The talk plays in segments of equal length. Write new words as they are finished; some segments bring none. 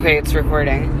Okay, it's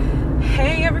recording.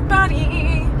 Hey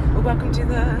everybody! Welcome to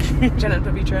the Jen and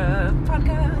Pavitra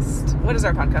podcast. What is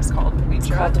our podcast called, Pavitra? It's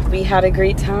called We Had a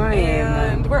Great Time.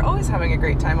 And we're always having a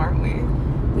great time, aren't we?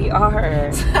 We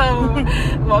are. So,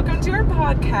 welcome to our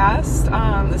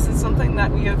podcast. This is something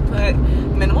that we have put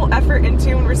minimal effort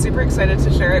into, and we're super excited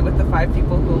to share it with the 5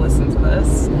 people who listen to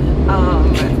this.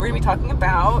 We're going to be talking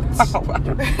about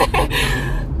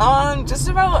just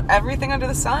about everything under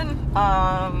the sun.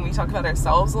 We talk about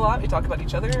ourselves a lot. We talk about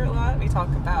each other a lot. We talk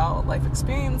about life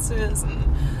experiences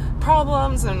and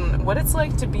problems and what it's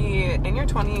like to be in your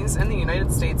 20s in the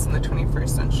United States in the 21st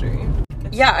century.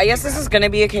 Yeah, I guess this is going to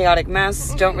be a chaotic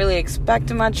mess. Don't really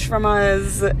expect much from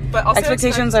us. But also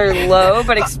expectations are low,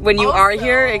 but when you are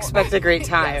here, expect a great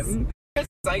time.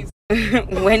 Yes.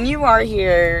 When you are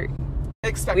here,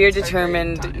 we are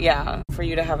determined, for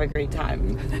you to have a great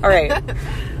time. All right.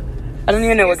 I don't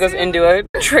even know what goes into a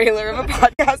trailer of a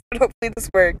podcast, but hopefully this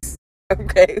works.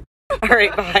 Okay. All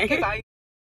right, bye. Bye.